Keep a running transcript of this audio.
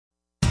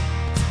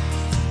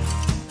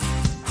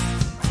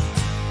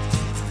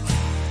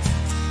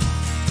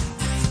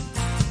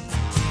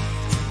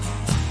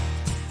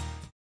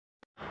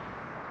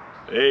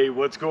Hey,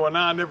 what's going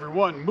on,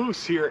 everyone?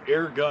 Moose here,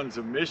 Airguns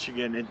of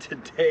Michigan, and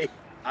today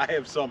I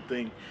have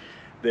something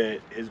that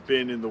has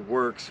been in the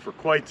works for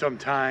quite some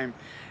time,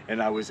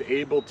 and I was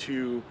able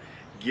to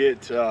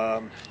get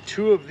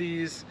two of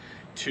these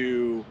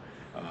to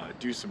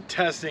do some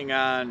testing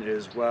on,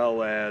 as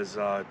well as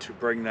to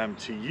bring them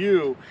to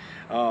you.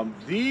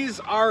 These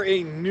are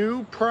a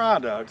new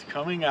product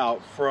coming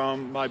out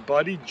from my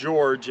buddy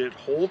George at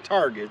Whole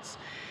Targets.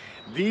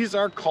 These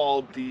are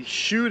called the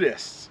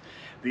Shootists.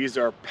 These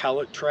are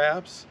pellet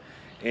traps,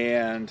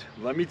 and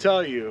let me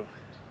tell you,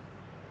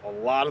 a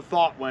lot of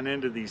thought went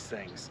into these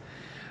things.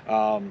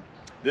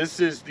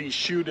 This is the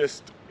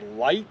Shootist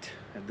Light,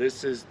 and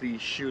this is the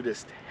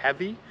Shootist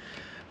Heavy.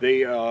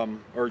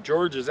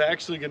 George is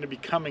actually going to be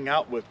coming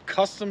out with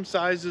custom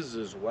sizes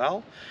as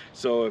well.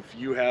 So if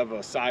you have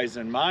a size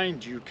in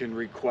mind, you can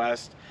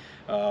request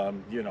a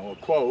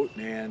quote,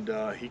 and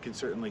he can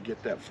certainly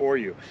get that for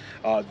you.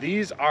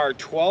 These are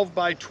 12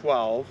 by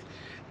 12.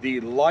 The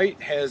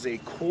Light has a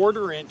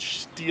 1/4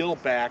 inch steel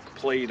back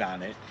plate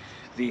on it.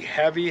 The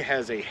Heavy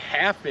has a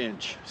 1/2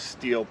 inch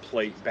steel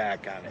plate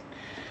back on it.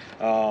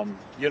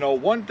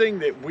 One thing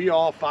that we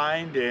all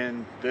find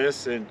in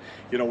this, and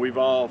we've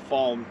all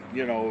fallen,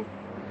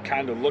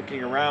 kind of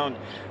looking around,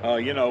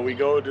 we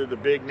go to the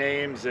big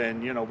names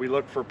and we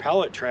look for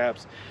pellet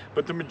traps,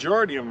 but the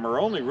majority of them are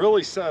only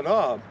really set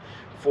up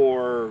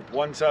for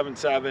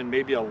 177,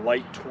 maybe a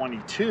light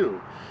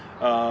 22.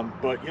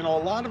 But a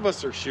lot of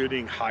us are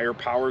shooting higher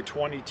power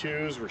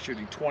 22s, we're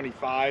shooting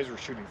 25s, we're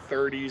shooting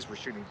 30s, we're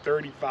shooting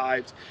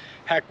 35s,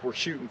 heck, we're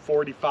shooting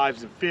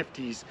 45s and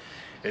 50s,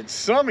 and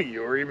some of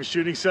you are even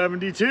shooting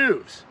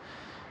 72s.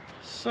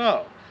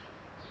 So,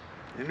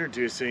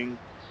 introducing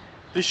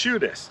the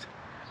Shootist.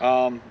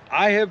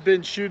 I have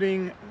been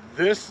shooting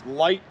this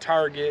light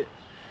target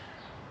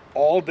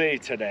all day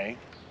today.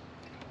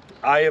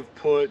 I have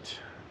put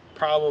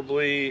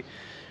probably,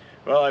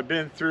 I've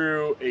been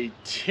through a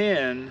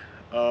tin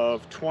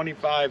of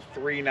 25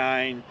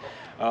 3.9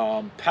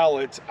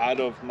 pellets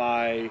out of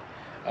my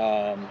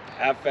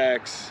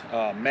FX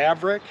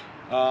Maverick.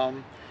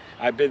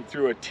 I've been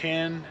through a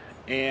tin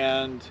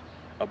and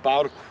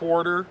about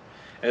 1/4,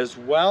 as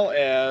well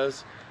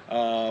as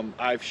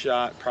I've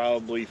shot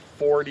probably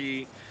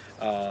 40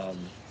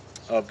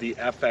 of the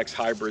FX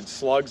hybrid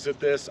slugs at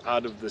this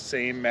out of the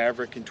same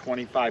Maverick and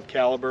 25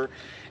 caliber,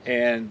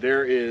 and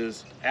there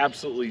is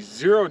absolutely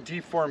zero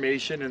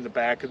deformation in the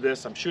back of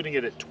this. I'm shooting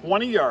it at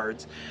 20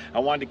 yards. I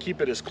wanted to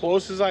keep it as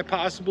close as I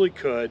possibly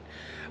could.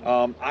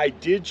 I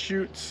did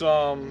shoot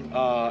some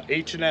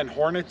H&N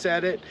Hornets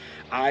at it.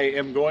 I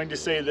am going to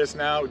say this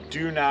now: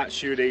 do not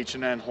shoot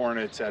H&N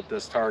Hornets at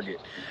this target,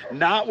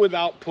 not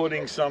without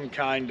putting some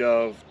kind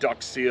of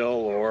duck seal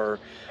or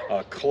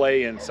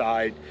clay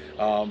inside.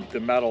 The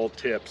metal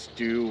tips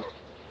do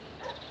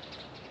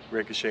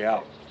ricochet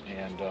out,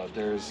 and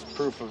there's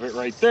proof of it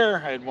right there.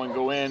 I had one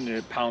go in and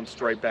it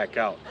pounced right back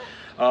out.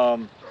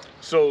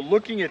 So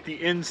looking at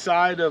the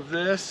inside of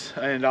this,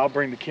 and I'll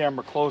bring the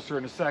camera closer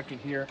in a second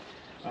here,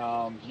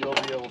 you'll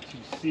be able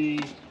to see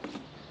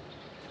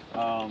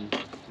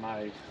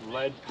my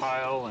lead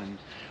pile and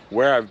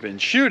where I've been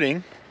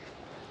shooting.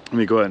 Let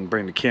me go ahead and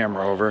bring the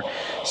camera over.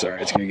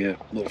 Sorry, it's gonna get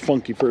a little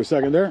funky for a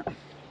second there,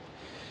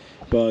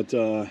 but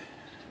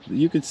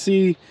you can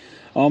see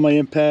all my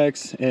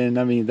impacts, and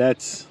I mean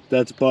that's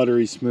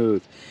buttery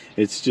smooth.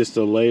 It's just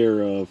a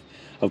layer of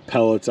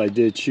pellets. I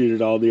did shoot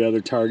at all the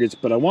other targets,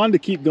 but I wanted to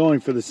keep going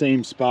for the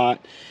same spot.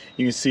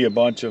 You can see a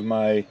bunch of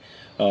my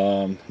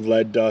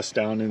lead dust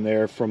down in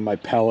there from my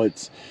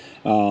pellets,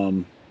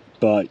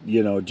 but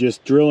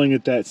just drilling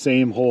at that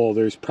same hole,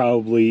 there's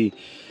probably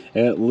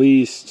at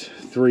least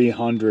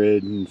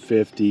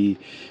 350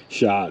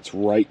 shots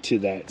right to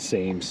that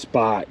same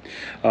spot.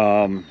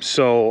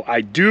 So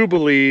I do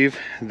believe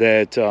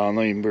that, let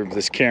me move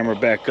this camera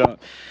back up.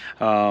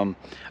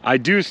 I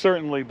do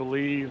certainly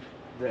believe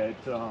that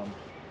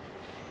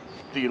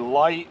the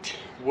Light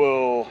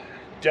will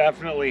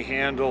definitely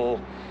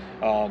handle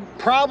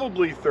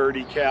probably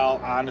 30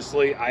 cal.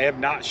 Honestly, I have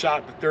not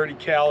shot the 30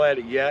 cal at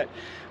it yet,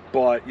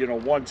 but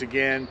once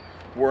again,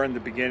 we're in the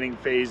beginning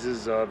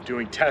phases of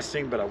doing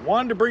testing, but I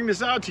wanted to bring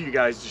this out to you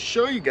guys to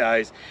show you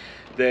guys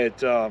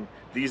that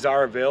these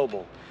are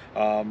available.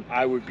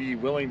 I would be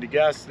willing to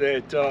guess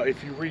that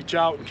if you reach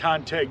out and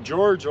contact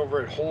George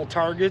over at Whole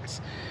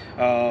Targets,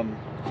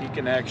 he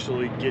can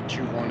actually get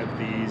you one of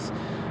these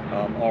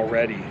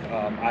already.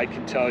 I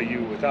can tell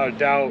you without a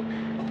doubt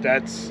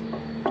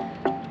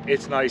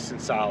it's nice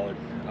and solid.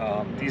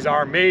 These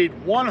are made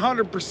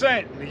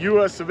 100% in the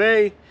US of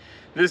A.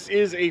 This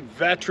is a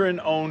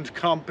veteran-owned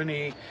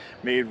company,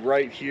 made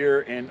right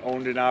here and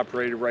owned and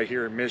operated right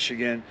here in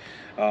Michigan.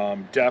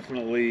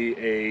 Definitely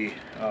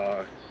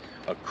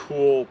a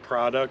cool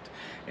product,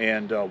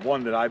 and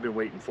one that I've been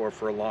waiting for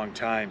a long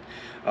time.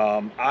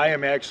 I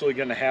am actually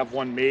going to have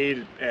one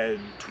made at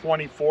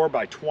 24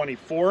 by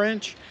 24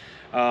 inch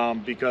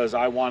because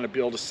I want to be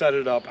able to set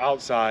it up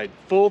outside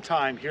full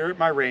time here at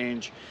my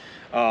range,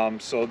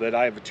 so that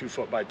I have a 2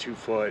 foot by 2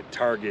 foot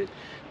target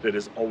that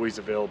is always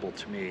available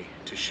to me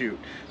to shoot.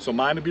 So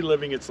mine will be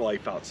living its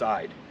life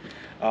outside.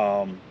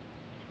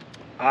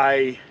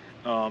 I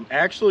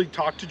actually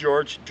talked to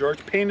George.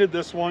 George painted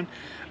this one.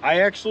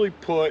 I actually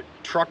put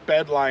truck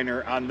bed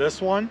liner on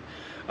this one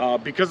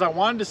because I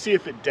wanted to see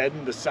if it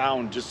deadened the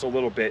sound just a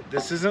little bit.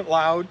 This isn't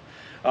loud.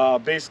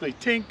 Basically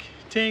tink,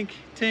 tink,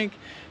 tink.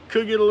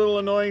 Could get a little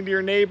annoying to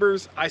your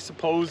neighbors, I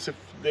suppose, if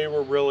they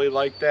were really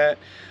like that.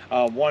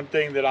 One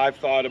thing that I've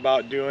thought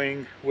about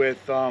doing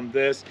with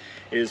this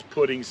is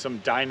putting some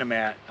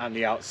Dynamat on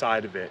the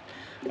outside of it.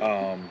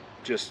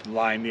 Just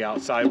line the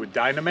outside with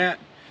Dynamat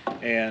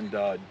and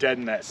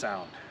deaden that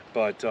sound.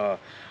 But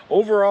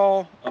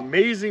overall,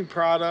 amazing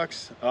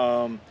products.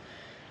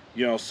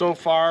 You know, so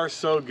far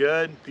so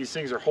good. These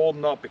things are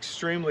holding up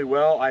extremely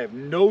well. I have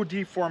no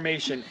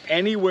deformation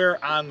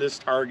anywhere on this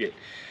target,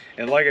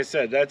 and like I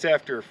said, that's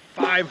after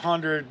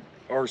 500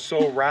 or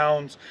so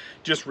rounds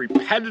just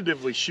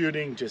repetitively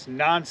shooting, just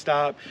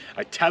non-stop.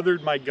 I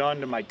tethered my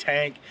gun to my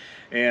tank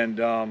and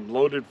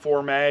loaded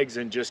 4 mags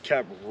and just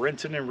kept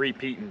rinsing and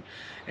repeating.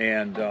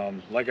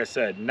 And like I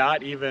said,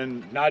 not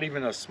even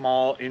a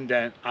small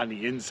indent on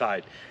the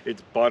inside.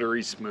 It's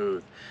buttery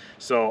smooth.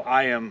 So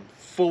I am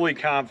fully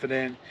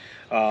confident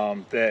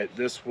that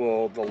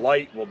the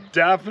light will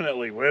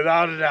definitely,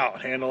 without a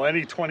doubt, handle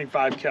any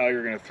 25 cal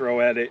you're going to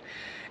throw at it,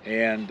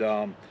 and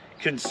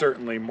can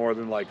certainly more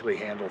than likely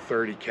handle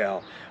 30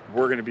 cal.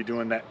 We're going to be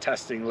doing that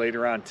testing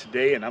later on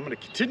today, and I'm going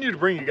to continue to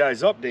bring you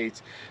guys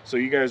updates so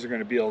you guys are going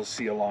to be able to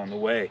see along the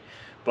way.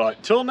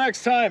 But till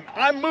next time,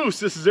 I'm Moose.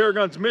 This is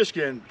Airguns of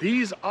Michigan.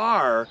 These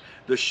are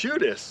the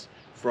Shootist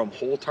from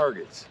Whole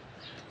Targets.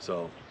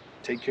 So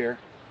take care.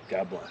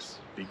 God bless.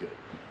 Be good.